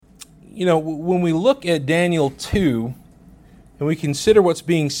when we look at Daniel 2, and we consider what's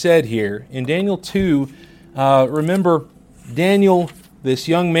being said here, in Daniel 2, remember Daniel, this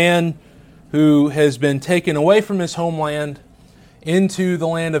young man who has been taken away from his homeland into the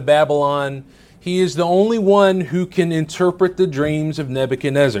land of Babylon. He is the only one who can interpret the dreams of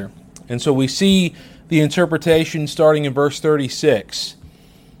Nebuchadnezzar. And so we see the interpretation starting in verse 36,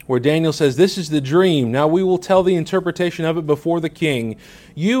 where Daniel says, "This is the dream. Now we will tell the interpretation of it before the king.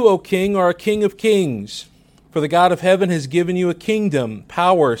 You, O king, are a king of kings. For the God of heaven has given you a kingdom,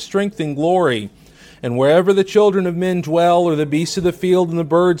 power, strength, and glory. And wherever the children of men dwell, or the beasts of the field and the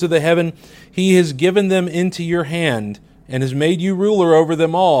birds of the heaven, he has given them into your hand, and has made you ruler over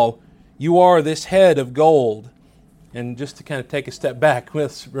them all. You are this head of gold." And just to kind of take a step back,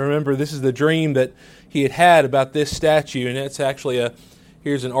 let's remember this is the dream that he had had about this statue, and it's actually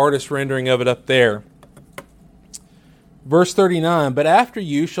here's an artist rendering of it up there. Verse 39, "But after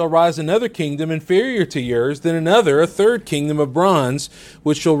you shall rise another kingdom inferior to yours, then another, a third kingdom of bronze,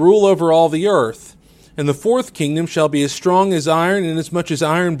 which shall rule over all the earth. And the fourth kingdom shall be as strong as iron, inasmuch as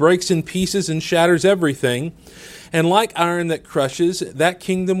iron breaks in pieces and shatters everything. And like iron that crushes, that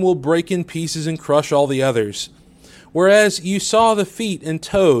kingdom will break in pieces and crush all the others. Whereas you saw the feet and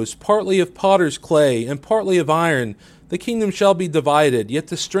toes, partly of potter's clay and partly of iron, the kingdom shall be divided, yet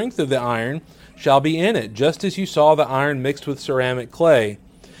the strength of the iron shall be in it, just as you saw the iron mixed with ceramic clay.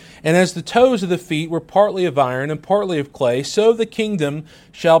 And as the toes of the feet were partly of iron and partly of clay, so the kingdom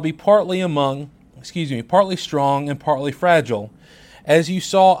shall be partly strong and partly fragile. As you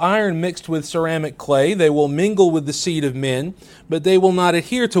saw iron mixed with ceramic clay, they will mingle with the seed of men, but they will not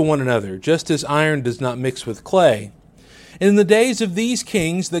adhere to one another, just as iron does not mix with clay. In the days of these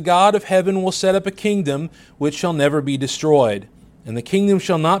kings, the God of heaven will set up a kingdom which shall never be destroyed. And the kingdom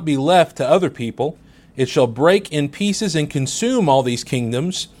shall not be left to other people. It shall break in pieces and consume all these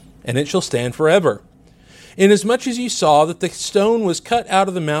kingdoms, and it shall stand forever. Inasmuch as you saw that the stone was cut out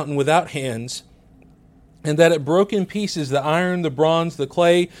of the mountain without hands, and that it broke in pieces the iron, the bronze, the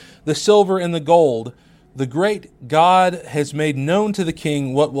clay, the silver, and the gold, the great God has made known to the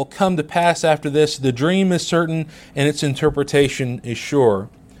king what will come to pass after this. The dream is certain, and its interpretation is sure."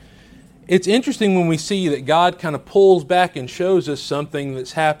 It's interesting when we see that God kind of pulls back and shows us something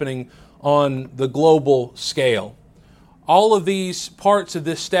that's happening on the global scale. All of these parts of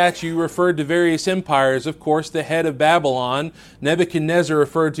this statue referred to various empires. Of course, the head of Babylon, Nebuchadnezzar,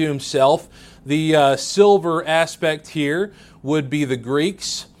 referred to himself. The silver aspect here would be the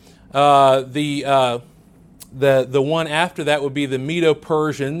Greeks. The one after that would be the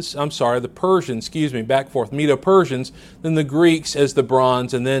Medo-Persians. The Persians, Medo-Persians. Then the Greeks as the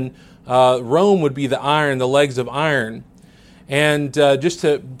bronze, and then Rome would be the iron, the legs of iron. And just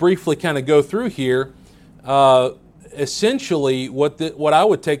to briefly kind of go through here, essentially what I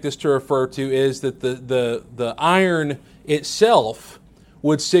would take this to refer to is that the iron itself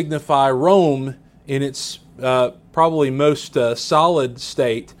would signify Rome in its probably most solid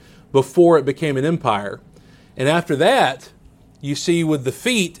state before it became an empire. And after that, you see with the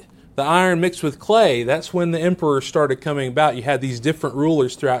feet, the iron mixed with clay, that's when the emperors started coming about. You had these different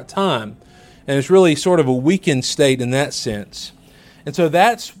rulers throughout time. And it's really sort of a weakened state in that sense. And so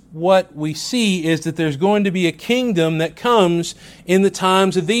that's what we see, is that there's going to be a kingdom that comes in the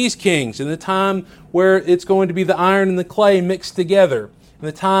times of these kings, in the time where it's going to be the iron and the clay mixed together, in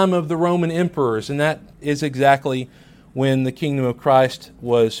the time of the Roman emperors. And that is exactly when the kingdom of Christ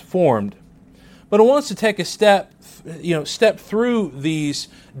was formed. But I want us to take a step through these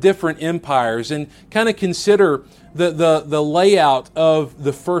different empires and kind of consider the layout of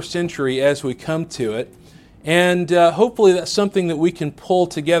the first century as we come to it. And hopefully that's something that we can pull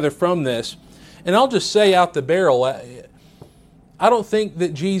together from this. And I'll just say out the barrel, I don't think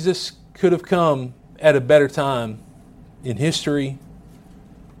that Jesus could have come at a better time in history,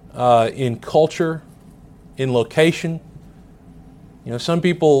 in culture, in location. Some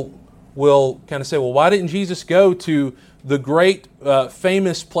people will kind of say, well, why didn't Jesus go to the great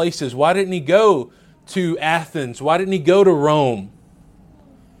famous places? Why didn't he go to Athens? Why didn't he go to Rome?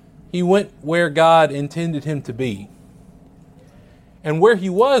 He went where God intended him to be. And where he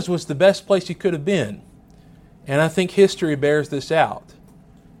was the best place he could have been. And I think history bears this out.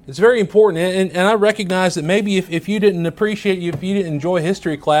 It's very important, and I recognize that maybe if you didn't appreciate, if you didn't enjoy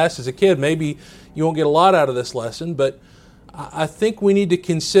history class as a kid, maybe you won't get a lot out of this lesson, but I think we need to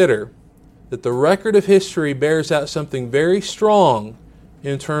consider that the record of history bears out something very strong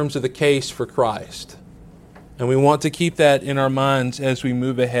in terms of the case for Christ. And we want to keep that in our minds as we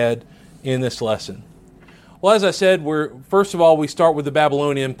move ahead in this lesson. Well, as I said, first of all, we start with the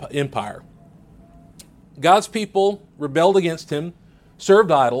Babylonian Empire. God's people rebelled against him,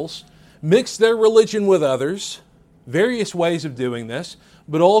 served idols, mixed their religion with others, various ways of doing this,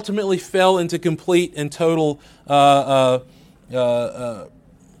 but ultimately fell into complete and total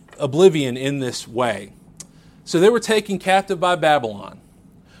oblivion in this way. So they were taken captive by Babylon.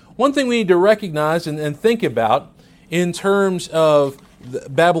 One thing we need to recognize and think about in terms of the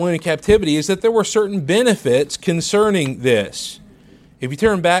Babylonian captivity is that there were certain benefits concerning this. If you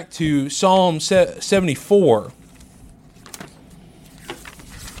turn back to Psalm 74,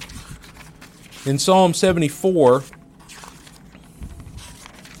 in Psalm 74,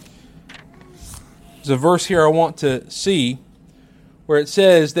 there's a verse here I want to see where it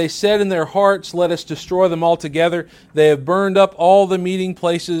says, "They said in their hearts, let us destroy them altogether. They have burned up all the meeting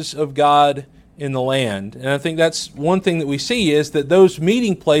places of God in the land." And I think that's one thing that we see is that those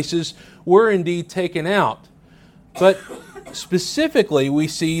meeting places were indeed taken out. But specifically, we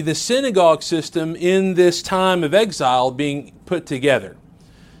see the synagogue system in this time of exile being put together.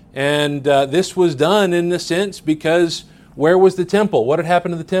 And this was done in a sense because where was the temple? What had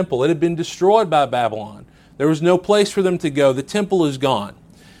happened to the temple? It had been destroyed by Babylon. There was no place for them to go. The temple is gone.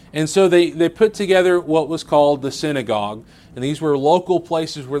 And so they put together what was called the synagogue. And these were local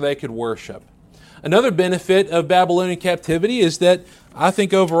places where they could worship. Another benefit of Babylonian captivity is that I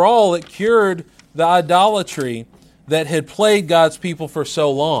think overall it cured the idolatry that had plagued God's people for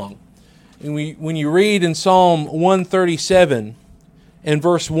so long. And when you read in Psalm 137 and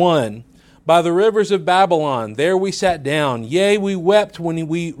verse 1, "By the rivers of Babylon, there we sat down. Yea, we wept when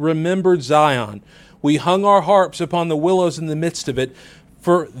we remembered Zion. We hung our harps upon the willows in the midst of it.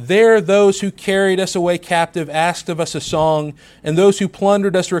 For there those who carried us away captive asked of us a song, and those who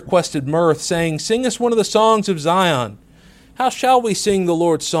plundered us requested mirth, saying, Sing us one of the songs of Zion. How shall we sing the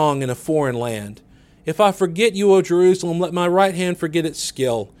Lord's song in a foreign land? If I forget you, O Jerusalem, let my right hand forget its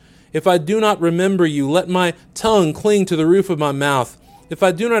skill. If I do not remember you, let my tongue cling to the roof of my mouth. If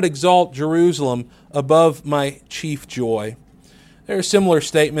I do not exalt Jerusalem above my chief joy." There are similar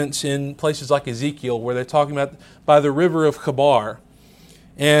statements in places like Ezekiel where they're talking about by the river of Chebar.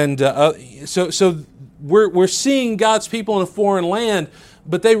 And so we're seeing God's people in a foreign land,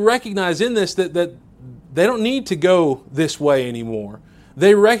 but they recognize in this that they don't need to go this way anymore.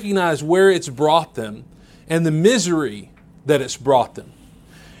 They recognize where it's brought them and the misery that it's brought them.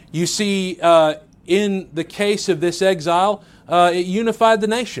 You see, in the case of this exile, it unified the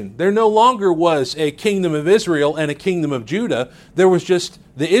nation. There no longer was a kingdom of Israel and a kingdom of Judah. There was just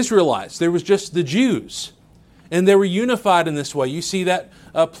the Israelites. There was just the Jews. And they were unified in this way. You see that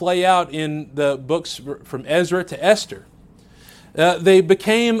play out in the books from Ezra to Esther. They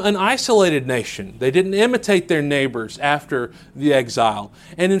became an isolated nation. They didn't imitate their neighbors after the exile.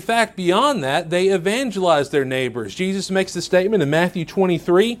 And in fact, beyond that, they evangelized their neighbors. Jesus makes the statement in Matthew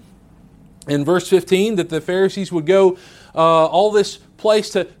 23 in verse 15 that the Pharisees would go all this place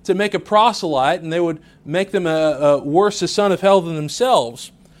to make a proselyte, and they would make them worse a son of hell than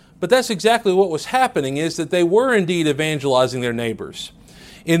themselves. But that's exactly what was happening, is that they were indeed evangelizing their neighbors.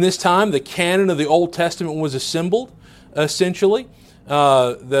 In this time, the canon of the Old Testament was assembled, essentially.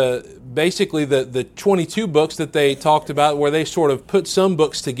 Basically the 22 books that they talked about, where they sort of put some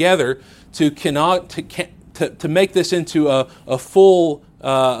books together to make this into a full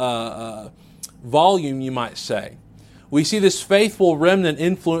volume, you might say. We see this faithful remnant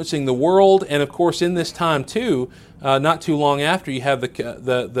influencing the world, and of course in this time too, not too long after, you have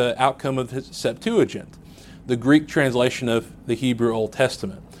the outcome of the Septuagint, the Greek translation of the Hebrew Old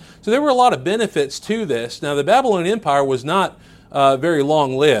Testament. So there were a lot of benefits to this. Now the Babylonian Empire was not very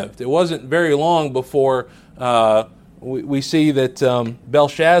long-lived. It wasn't very long before we see that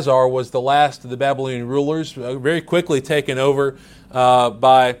Belshazzar was the last of the Babylonian rulers, very quickly taken over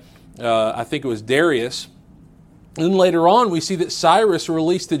by, I think it was Darius. And then later on, we see that Cyrus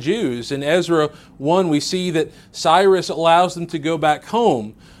released the Jews. In Ezra 1, we see that Cyrus allows them to go back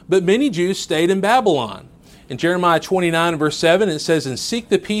home. But many Jews stayed in Babylon. In Jeremiah 29, verse 7, it says, "And seek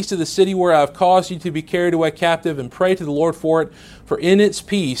the peace of the city where I have caused you to be carried away captive, and pray to the Lord for it, for in its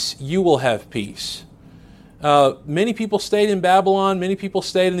peace you will have peace." Many people stayed in Babylon. Many people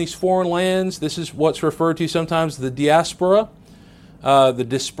stayed in these foreign lands. This is what's referred to sometimes the diaspora, the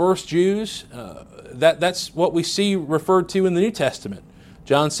dispersed Jews. That's what we see referred to in the New Testament.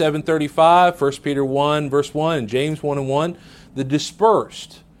 John 7:35, 1 Peter 1, verse 1, and James 1 and 1. The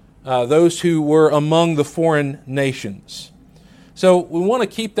dispersed, those who were among the foreign nations. So we want to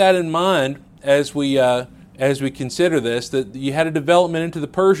keep that in mind as we consider this, that you had a development into the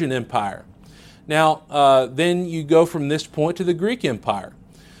Persian Empire. Now, then you go from this point to the Greek Empire.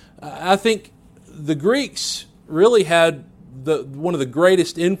 I think the Greeks really had one of the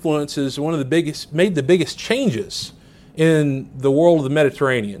greatest influences, made the biggest changes in the world of the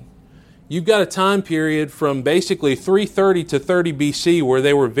Mediterranean. you've got a time period from basically 330 to 30 BC where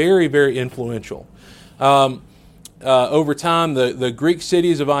they were very, very influential. Over time, the Greek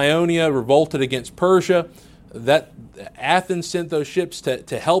cities of Ionia revolted against Persia. Athens sent those ships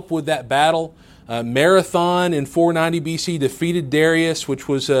to help with that battle. Marathon in 490 BC defeated Darius, which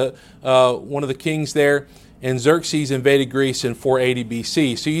was one of the kings there, and Xerxes invaded Greece in 480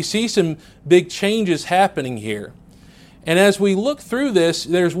 BC. So you see some big changes happening here. And as we look through this,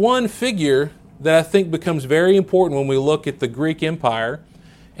 there's one figure that I think becomes very important when we look at the Greek Empire,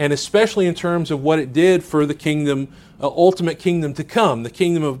 and especially in terms of what it did for the kingdom, ultimate kingdom to come, the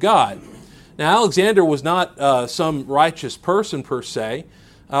kingdom of God. Now, Alexander was not some righteous person per se,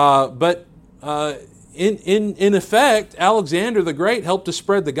 but in effect, Alexander the Great helped to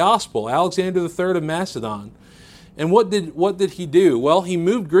spread the gospel. Alexander III of Macedon. And what did he do? Well, he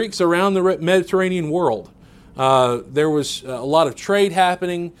moved Greeks around the Mediterranean world. There was a lot of trade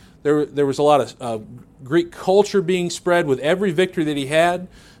happening. There was a lot of Greek culture being spread with every victory that he had.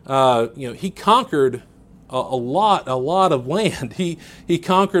 He conquered a lot of land. He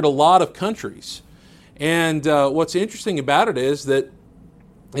conquered a lot of countries. And what's interesting about it is that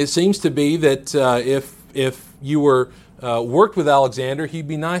it seems to be that if you were worked with Alexander, he'd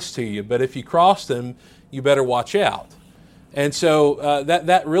be nice to you. But if you crossed him, you better watch out. And so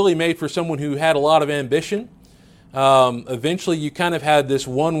that really made for someone who had a lot of ambition. Eventually, you kind of had this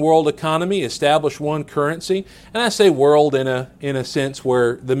one world economy, established one currency, and I say world in a sense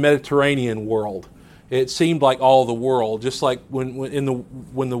where the Mediterranean world. It seemed like all the world, just like when in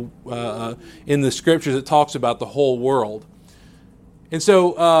the scriptures it talks about the whole world. And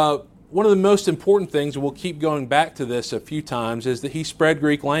so, one of the most important things, and we'll keep going back to this a few times, is that he spread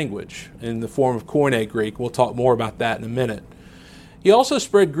Greek language in the form of Koine Greek. We'll talk more about that in a minute. He also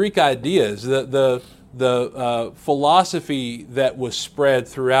spread Greek ideas. The philosophy that was spread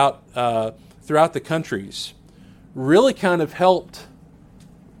throughout the countries really kind of helped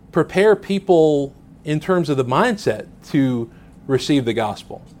prepare people in terms of the mindset to receive the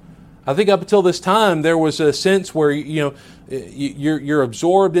gospel. I think up until this time there was a sense where you're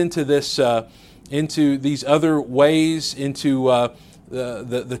absorbed into this into these other ways, into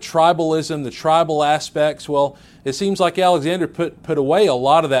the tribalism, the tribal aspects. Well, it seems like Alexander put away a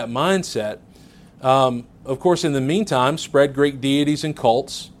lot of that mindset. Of course, in the meantime, spread Greek deities and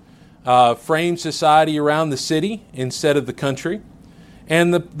cults, framed society around the city instead of the country.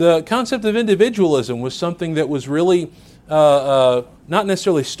 And the concept of individualism was something that was really not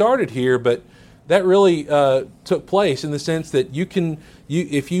necessarily started here, but that really took place in the sense that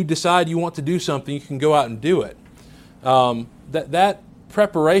if you decide you want to do something, you can go out and do it. That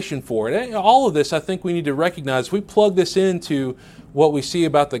preparation for it, all of this, I think we need to recognize. If we plug this into what we see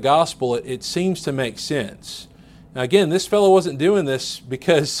about the gospel, it seems to make sense. Now, again, this fellow wasn't doing this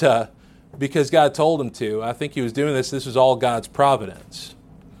because God told him to. I think he was doing this. This was all God's providence.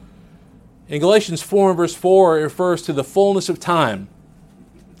 In Galatians 4 and verse 4, it refers to the fullness of time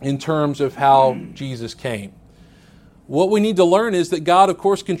in terms of how Jesus came. What we need to learn is that God, of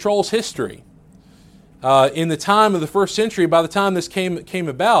course, controls history. In the time of the first century, by the time this came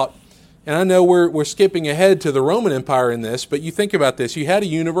about, and I know we're skipping ahead to the Roman Empire in this, but you think about this. You had a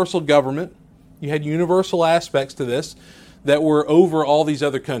universal government. You had universal aspects to this that were over all these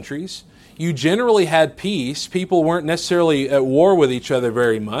other countries. You generally had peace. People weren't necessarily at war with each other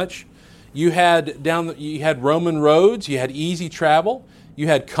very much. You had Roman roads. You had easy travel. You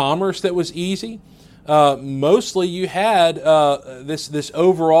had commerce that was easy. Mostly you had this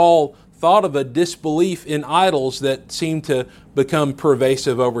overall thought of a disbelief in idols that seemed to become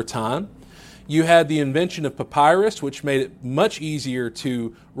pervasive over time. You had the invention of papyrus, which made it much easier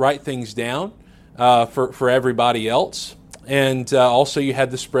to write things down for everybody else. And also you had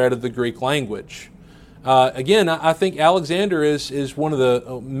the spread of the Greek language. Again, I think Alexander is one of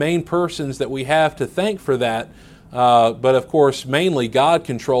the main persons that we have to thank for that. But of course, mainly God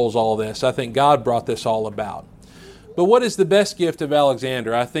controls all this. I think God brought this all about. But what is the best gift of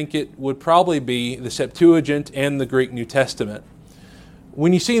Alexander? I think it would probably be the Septuagint and the Greek New Testament.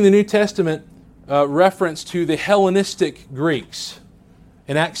 When you see in the New Testament reference to the Hellenistic Greeks,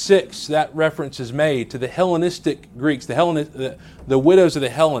 in Acts 6, that reference is made to the Hellenistic Greeks, the widows of the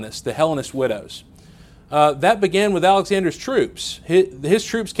Hellenist widows. That began with Alexander's troops. His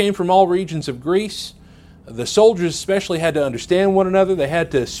troops came from all regions of Greece. The soldiers especially had to understand one another. They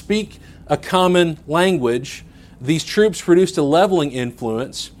had to speak a common language. These troops produced a leveling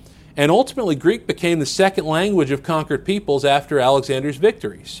influence, and ultimately Greek became the second language of conquered peoples after Alexander's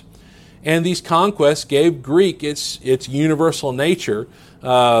victories. And these conquests gave Greek its universal nature.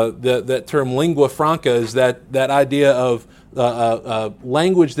 That term lingua franca is that idea of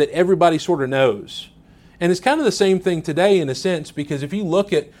language that everybody sort of knows. And it's kind of the same thing today in a sense, because if you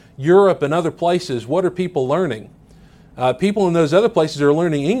look at Europe and other places, what are people learning? People in those other places are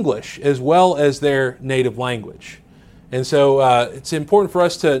learning English as well as their native language. And so it's important for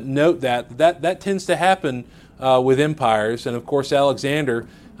us to note that tends to happen with empires. And of course, Alexander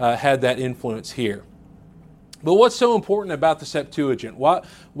had that influence here. But what's so important about the Septuagint?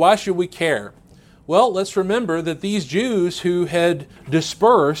 Why should we care? Well, let's remember that these Jews who had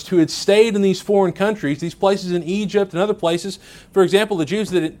dispersed, who had stayed in these foreign countries, these places in Egypt and other places, for example, the Jews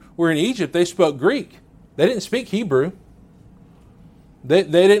that were in Egypt, they spoke Greek. They didn't speak Hebrew. They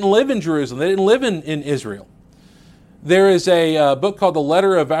didn't live in Jerusalem. They didn't live in Israel. There is a book called The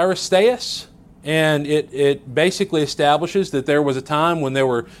Letter of Aristeas, and it basically establishes that there was a time when there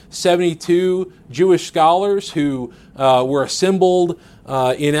were 72 Jewish scholars who were assembled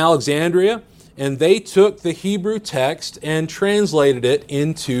in Alexandria, and they took the Hebrew text and translated it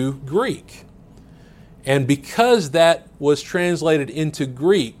into Greek. And because that was translated into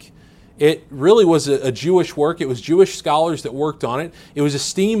Greek, it really was a Jewish work. It was Jewish scholars that worked on it. It was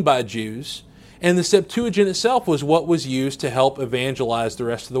esteemed by Jews. And the Septuagint itself was what was used to help evangelize the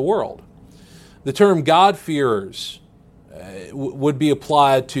rest of the world. The term God-fearers would be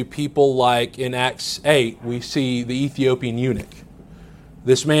applied to people like in Acts 8, we see the Ethiopian eunuch.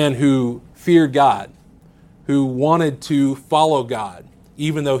 This man who feared God, who wanted to follow God,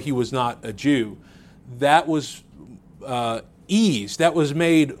 even though he was not a Jew. That was eased. That was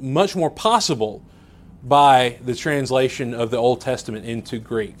made much more possible by the translation of the Old Testament into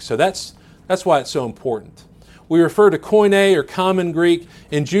Greek. So that's why it's so important. We refer to Koine or common Greek.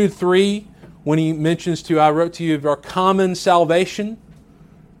 In Jude 3, when he mentions I wrote to you of our common salvation,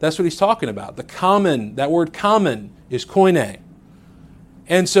 that's what he's talking about. That word common is Koine.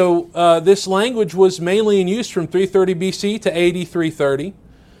 And so this language was mainly in use from 330 BC to AD 330,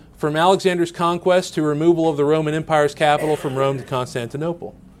 from Alexander's conquest to removal of the Roman Empire's capital from Rome to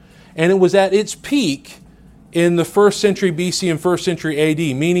Constantinople. And it was at its peak in the 1st century BC and 1st century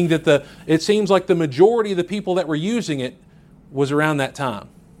AD, meaning that it seems like the majority of the people that were using it was around that time.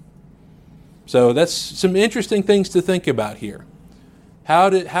 So that's some interesting things to think about here.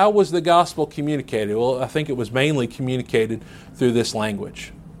 How was the gospel communicated? Well, I think it was mainly communicated through this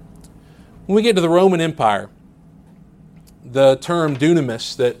language. When we get to the Roman Empire, the term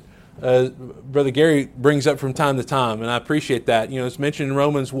dunamis that Brother Gary brings up from time to time, and I appreciate that. It's mentioned in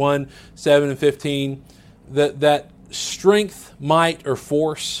Romans 1, 7 and 15, that strength, might, or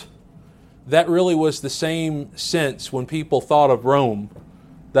force, that really was the same sense when people thought of Rome.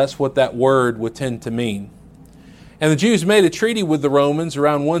 That's what that word would tend to mean. And the Jews made a treaty with the Romans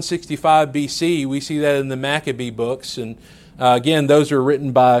around 165 BC. We see that in the Maccabee books. And again, those are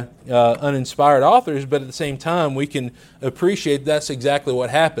written by uninspired authors, but at the same time, we can appreciate that's exactly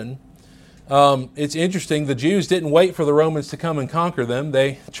what happened. It's interesting, the Jews didn't wait for the Romans to come and conquer them.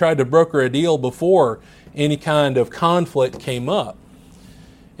 They tried to broker a deal before any kind of conflict came up.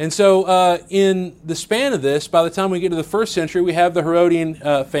 And so in the span of this, by the time we get to the 1st century, we have the Herodian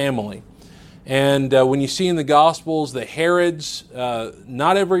family. And when you see in the Gospels the Herods,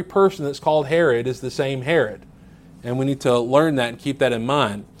 not every person that's called Herod is the same Herod. And we need to learn that and keep that in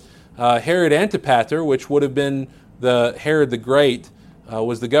mind. Herod Antipater, which would have been the Herod the Great,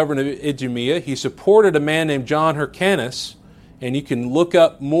 was the governor of Idumea. He supported a man named John Hyrcanus, and you can look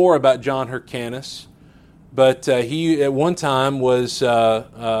up more about John Hyrcanus. But he at one time was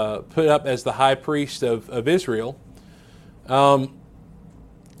put up as the high priest of Israel.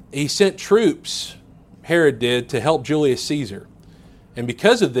 He sent troops, Herod did, to help Julius Caesar. And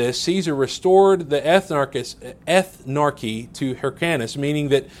because of this, Caesar restored the ethnarchy to Hyrcanus, meaning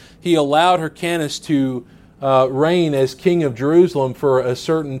that he allowed Hyrcanus to reign as king of Jerusalem for a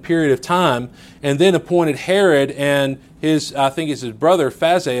certain period of time, and then appointed Herod and his brother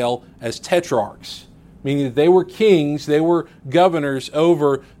Phasael as tetrarchs, meaning that they were kings, they were governors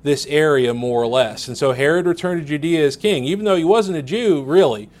over this area more or less. And so Herod returned to Judea as king, even though he wasn't a Jew,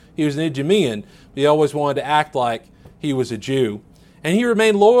 really. He was an Idumean, but he always wanted to act like he was a Jew. And he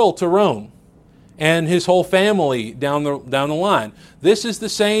remained loyal to Rome and his whole family down the line. This is the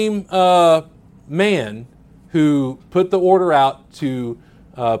same man who put the order out to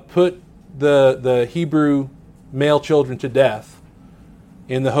put the Hebrew male children to death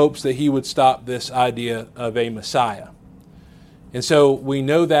in the hopes that he would stop this idea of a Messiah. And so we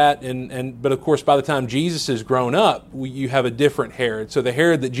know that, but of course by the time Jesus is grown up, you have a different Herod. So the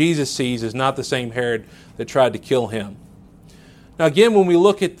Herod that Jesus sees is not the same Herod that tried to kill him. Now again, when we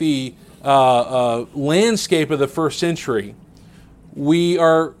look at the landscape of the 1st century, we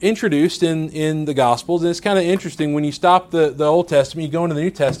are introduced in the Gospels, and it's kind of interesting when you stop the Old Testament, you go into the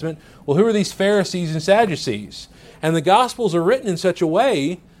New Testament. Well, who are these Pharisees and Sadducees? And the Gospels are written in such a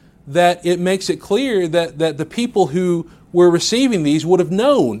way that it makes it clear that the people who were receiving these would have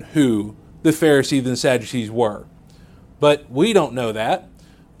known who the Pharisees and Sadducees were. But we don't know that.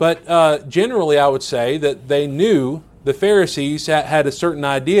 But generally, I would say that they knew, the Pharisees had a certain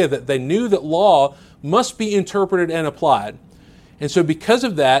idea that they knew that law must be interpreted and applied. And so because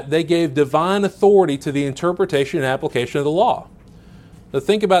of that, they gave divine authority to the interpretation and application of the law. So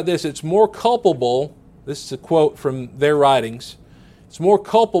think about this. It's more culpable, this is a quote from their writings, it's more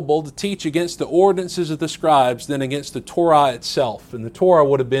culpable to teach against the ordinances of the scribes than against the Torah itself. And the Torah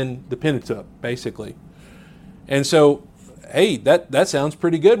would have been the Pentateuch, basically. And so, hey, that sounds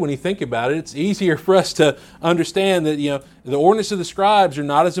pretty good when you think about it. It's easier for us to understand that, the ordinances of the scribes are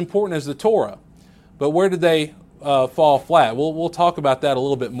not as important as the Torah. But where did they fall flat? We'll talk about that a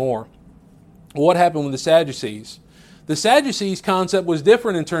little bit more. What happened with the Sadducees? The Sadducees' concept was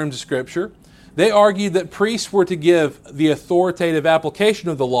different in terms of Scripture. They argued that priests were to give the authoritative application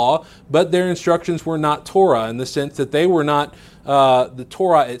of the law, but their instructions were not Torah in the sense that they were not the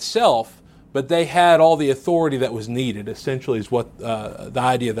Torah itself, but they had all the authority that was needed, essentially is what the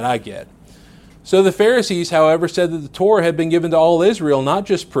idea that I get. So the Pharisees, however, said that the Torah had been given to all Israel, not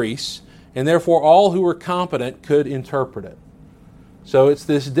just priests, and therefore all who were competent could interpret it. So it's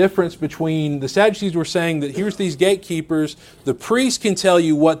this difference between the Sadducees were saying that here's these gatekeepers, the priest can tell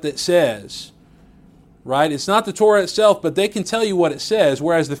you what that says, right? It's not the Torah itself, but they can tell you what it says,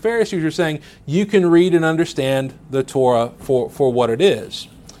 whereas the Pharisees are saying you can read and understand the Torah for what it is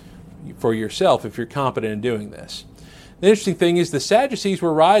for yourself if you're competent in doing this. The interesting thing is the Sadducees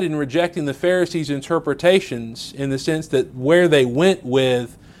were right in rejecting the Pharisees' interpretations in the sense that where they went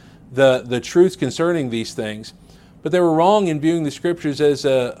with the truths concerning these things, but they were wrong in viewing the Scriptures as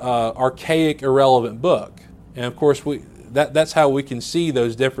a archaic, irrelevant book. And of course, that's how we can see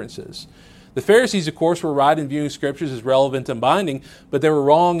those differences. The Pharisees, of course, were right in viewing Scriptures as relevant and binding, but they were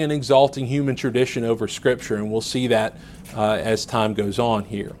wrong in exalting human tradition over Scripture, and we'll see that as time goes on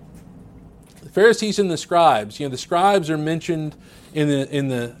here. The Pharisees and the scribes, the scribes are mentioned in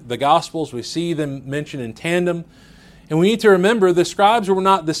the Gospels. We see them mentioned in tandem. And we need to remember the scribes were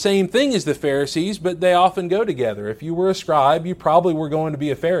not the same thing as the Pharisees, but they often go together. If you were a scribe, you probably were going to be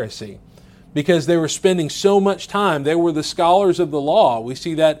a Pharisee because they were spending so much time. They were the scholars of the law. We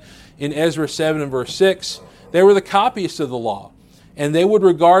see that in Ezra 7 and verse 6. They were the copyists of the law, and they would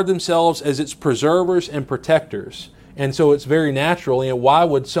regard themselves as its preservers and protectors. And so it's very natural. Why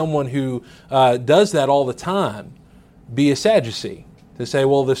would someone who does that all the time be a Sadducee? To say,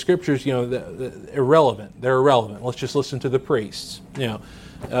 well, the Scriptures, irrelevant. They're irrelevant. Let's just listen to the priests.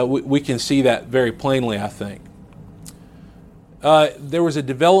 We can see that very plainly, I think. There was a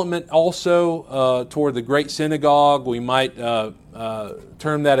development also toward the Great Synagogue. We might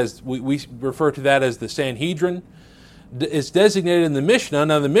term that as, we refer to that as the Sanhedrin. It's designated in the Mishnah.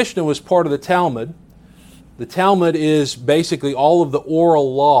 Now, the Mishnah was part of the Talmud. The Talmud is basically all of the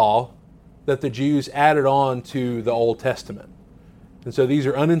oral law that the Jews added on to the Old Testament. And so these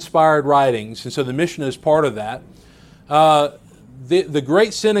are uninspired writings, and so the Mishnah is part of that. The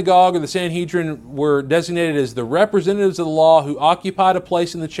Great Synagogue or the Sanhedrin were designated as the representatives of the law who occupied a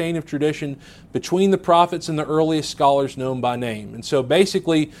place in the chain of tradition between the prophets and the earliest scholars known by name. And so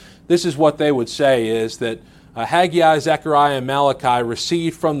basically, this is what they would say is that Haggai, Zechariah, and Malachi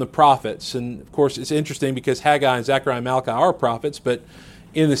received from the prophets. And of course, it's interesting because Haggai and Zechariah and Malachi are prophets, but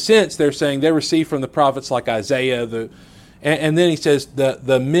in the sense, they're saying they received from the prophets like Isaiah, and then he says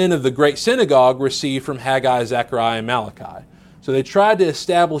the men of the Great Synagogue received from Haggai, Zechariah, and Malachi. So they tried to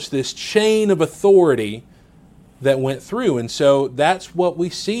establish this chain of authority that went through. And so that's what we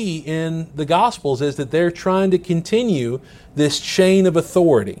see in the Gospels is that they're trying to continue this chain of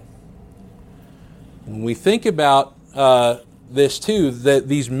authority. When we think about this too, that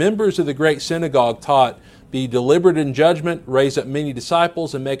these members of the Great Synagogue taught, be deliberate in judgment, raise up many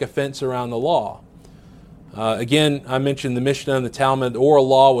disciples, and make a fence around the law. Again, I mentioned the Mishnah and the Talmud. The oral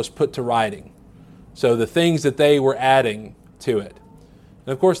law was put to writing. So the things that they were adding to it.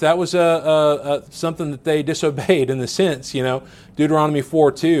 And of course, that was something that they disobeyed in the sense, Deuteronomy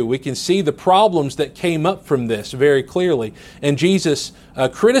 4:2. We can see the problems that came up from this very clearly. And Jesus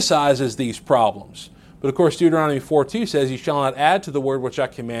criticizes these problems. But of course, Deuteronomy 4:2 says, "You shall not add to the word which I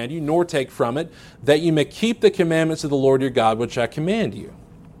command you, nor take from it, that you may keep the commandments of the Lord your God, which I command you."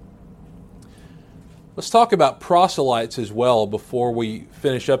 Let's talk about proselytes as well before we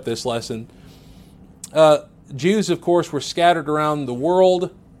finish up this lesson. Jews, of course, were scattered around the world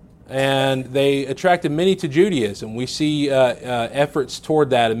and they attracted many to Judaism. We see efforts toward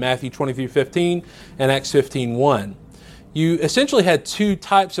that in Matthew 23:15 and Acts 15:1. You essentially had two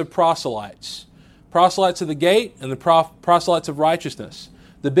types of proselytes: proselytes of the gate and the proselytes of righteousness.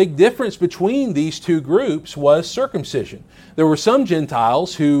 The big difference between these two groups was circumcision. There were some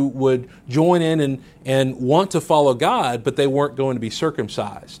Gentiles who would join in and want to follow God, but they weren't going to be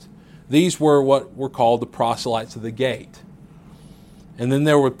circumcised. These were what were called the proselytes of the gate. And then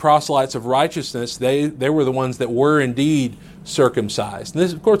there were proselytes of righteousness. They were the ones that were indeed circumcised. And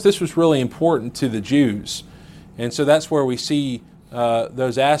this, of course, this was really important to the Jews. And so that's where we see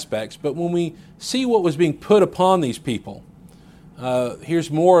those aspects. But when we see what was being put upon these people, here's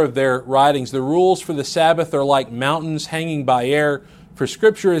more of their writings. The rules for the Sabbath are like mountains hanging by air, for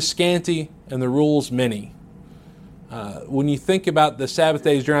Scripture is scanty and the rules many. When you think about the Sabbath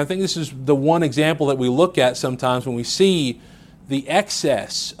day's journey, I think this is the one example that we look at sometimes when we see the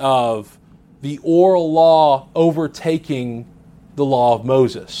excess of the oral law overtaking the law of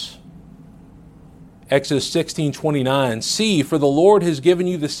Moses. Exodus 16:29, "See, for the Lord has given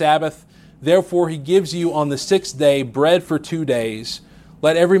you the Sabbath, therefore he gives you on the sixth day bread for 2 days.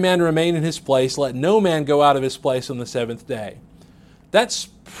 Let every man remain in his place. Let no man go out of his place on the seventh day." That's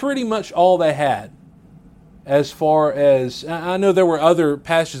pretty much all they had. As far as, I know there were other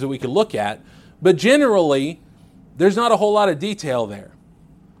passages that we could look at, but generally, there's not a whole lot of detail there.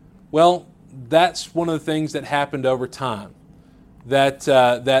 Well, that's one of the things that happened over time. That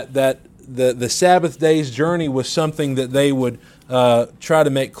the Sabbath day's journey was something that they would try to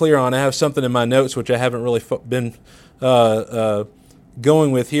make clear on. I have something in my notes which I haven't really been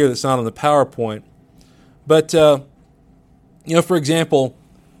going with here that's not on the PowerPoint. But, for example,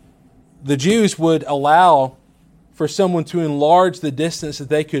 the Jews would allow for someone to enlarge the distance that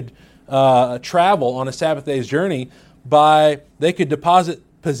they could travel on a Sabbath day's journey they could deposit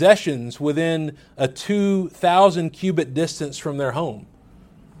possessions within a 2,000 cubit distance from their home.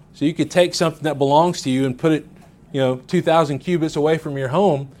 So you could take something that belongs to you and put it 2,000 cubits away from your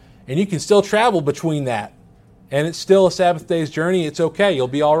home, and you can still travel between that. And it's still a Sabbath day's journey. It's okay. You'll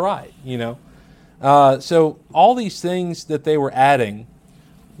be all right, So all these things that they were adding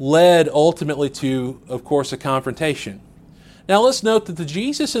led ultimately to, of course, a confrontation. Now let's note that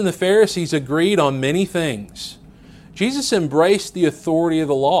Jesus and the Pharisees agreed on many things. Jesus embraced the authority of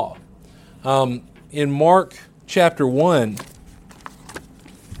the law. In Mark chapter 1,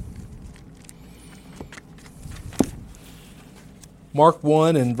 Mark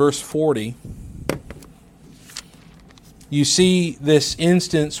 1 and verse 40, you see this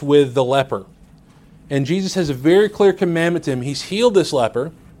instance with the leper. And Jesus has a very clear commandment to him. He's healed this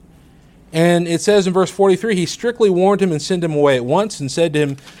leper. And it says in verse 43, he strictly warned him and sent him away at once and said to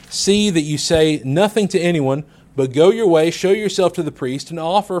him, "See that you say nothing to anyone, but go your way, show yourself to the priest, and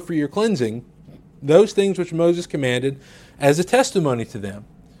offer for your cleansing those things which Moses commanded as a testimony to them."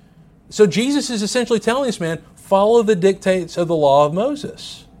 So Jesus is essentially telling this man, follow the dictates of the law of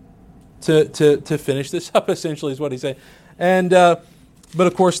Moses to finish this up, essentially is what he's saying. And but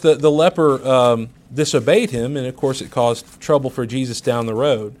of course the leper disobeyed him, and of course it caused trouble for Jesus down the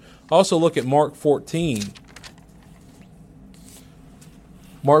road. Also look at Mark 14.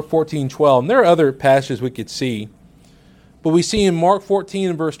 Mark 14:12. And there are other passages we could see. But we see in Mark 14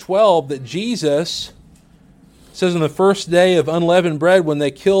 and verse 12 that Jesus says, "On the first day of unleavened bread, when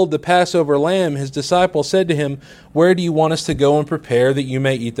they killed the Passover lamb, his disciples said to him, 'Where do you want us to go and prepare that you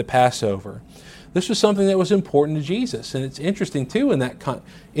may eat the Passover?'" This was something that was important to Jesus. And it's interesting, too, in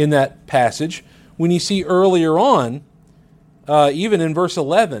that passage, when you see earlier on, even in verse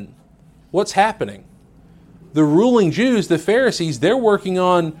 11, what's happening? The ruling Jews, the Pharisees, they're working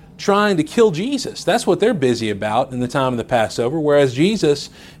on trying to kill Jesus. That's what they're busy about in the time of the Passover, whereas Jesus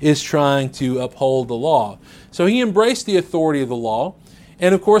is trying to uphold the law. So he embraced the authority of the law,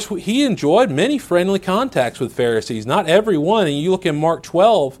 and of course he enjoyed many friendly contacts with Pharisees. Not every one, and you look in Mark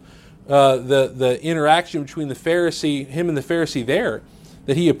 12, the interaction between him and the Pharisee there,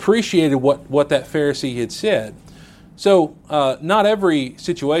 that he appreciated what that Pharisee had said. So not every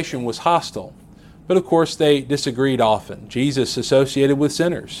situation was hostile. But of course, they disagreed often. Jesus associated with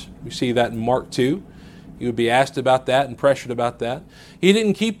sinners. We see that in Mark 2. He would be asked about that and pressured about that. He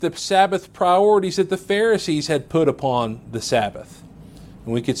didn't keep the Sabbath priorities that the Pharisees had put upon the Sabbath.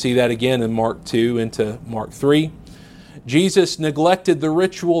 And we could see that again in Mark 2 into Mark 3. Jesus neglected the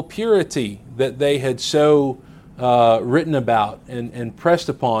ritual purity that they had so written about and pressed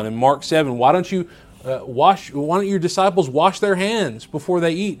upon. In Mark 7, why don't your disciples wash their hands before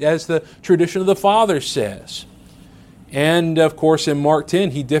they eat, as the tradition of the fathers says? And of course, in Mark 10,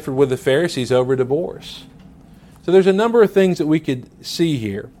 he differed with the Pharisees over divorce. So there's a number of things that we could see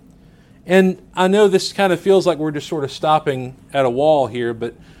here. And I know this kind of feels like we're just sort of stopping at a wall here,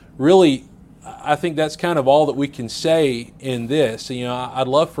 but really, I think that's kind of all that we can say in this. I'd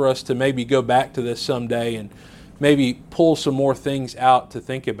love for us to maybe go back to this someday and maybe pull some more things out to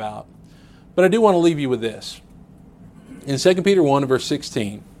think about. But I do want to leave you with this. In 2 Peter 1, verse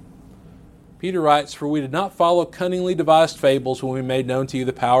 16, Peter writes, "For we did not follow cunningly devised fables when we made known to you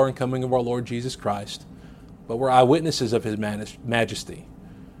the power and coming of our Lord Jesus Christ, but were eyewitnesses of his majesty.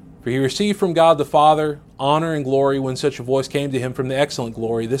 For he received from God the Father honor and glory when such a voice came to him from the excellent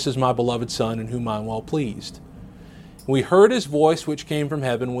glory, 'This is my beloved Son, in whom I am well pleased.' We heard his voice which came from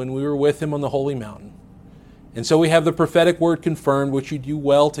heaven when we were with him on the holy mountain. And so we have the prophetic word confirmed, which you do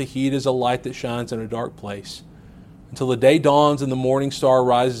well to heed as a light that shines in a dark place, until the day dawns and the morning star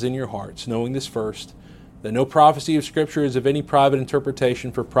rises in your hearts, knowing this first, that no prophecy of Scripture is of any private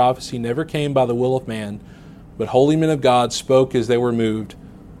interpretation, for prophecy never came by the will of man, but holy men of God spoke as they were moved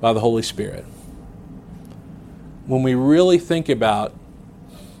by the Holy Spirit." When we really think about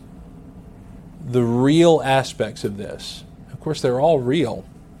the real aspects of this, of course they're all real,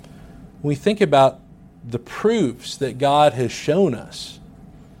 when we think about the proofs that God has shown us,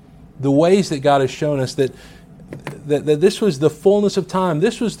 the ways that God has shown us that this was the fullness of time,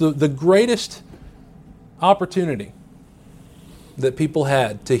 this was the greatest opportunity that people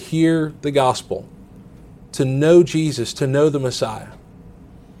had to hear the gospel, to know Jesus, to know the Messiah.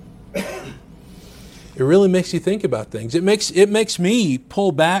 It really makes you think about things. It makes me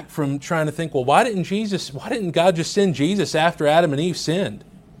pull back from trying to think, well, why didn't God just send Jesus after Adam and Eve sinned?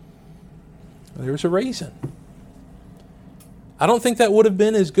 Well, there was a reason. I don't think that would have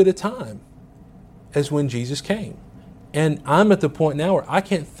been as good a time as when Jesus came. And I'm at the point now where I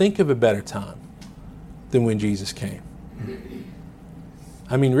can't think of a better time than when Jesus came.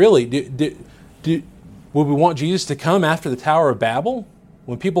 I mean, really, would we want Jesus to come after the Tower of Babel,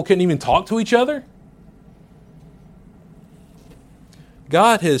 when people couldn't even talk to each other?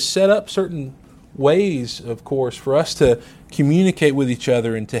 God has set up certain ways, of course, for us to communicate with each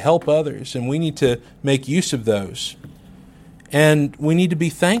other and to help others, and we need to make use of those. And we need to be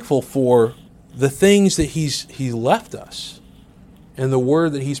thankful for the things that He's left us and the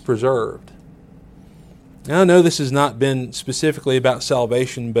Word that He's preserved. Now, I know this has not been specifically about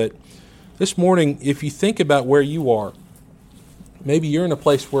salvation, but this morning, if you think about where you are, maybe you're in a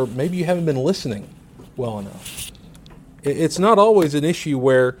place where maybe you haven't been listening well enough. It's not always an issue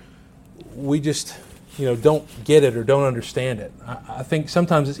where we just don't get it or don't understand it. I think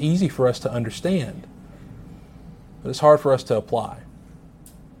sometimes it's easy for us to understand, but it's hard for us to apply.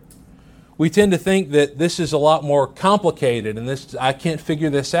 We tend to think that this is a lot more complicated and I can't figure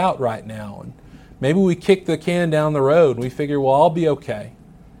this out right now. And maybe we kick the can down the road and we figure, well, I'll be okay.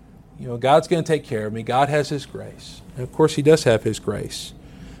 God's going to take care of me. God has His grace. And of course, He does have His grace.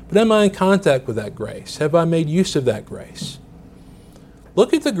 But am I in contact with that grace? Have I made use of that grace?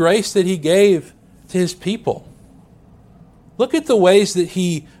 Look at the grace that He gave to His people. Look at the ways that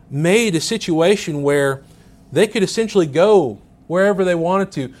He made a situation where they could essentially go wherever they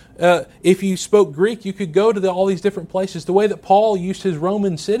wanted to. If you spoke Greek, you could go to all these different places. The way that Paul used his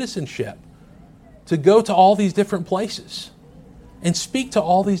Roman citizenship to go to all these different places and speak to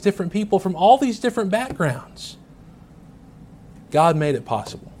all these different people from all these different backgrounds. God made it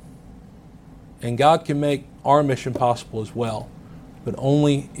possible. And God can make our mission possible as well, but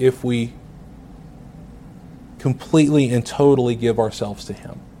only if we completely and totally give ourselves to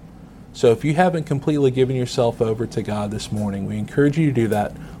Him. So if you haven't completely given yourself over to God this morning, we encourage you to do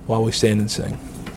that while we stand and sing.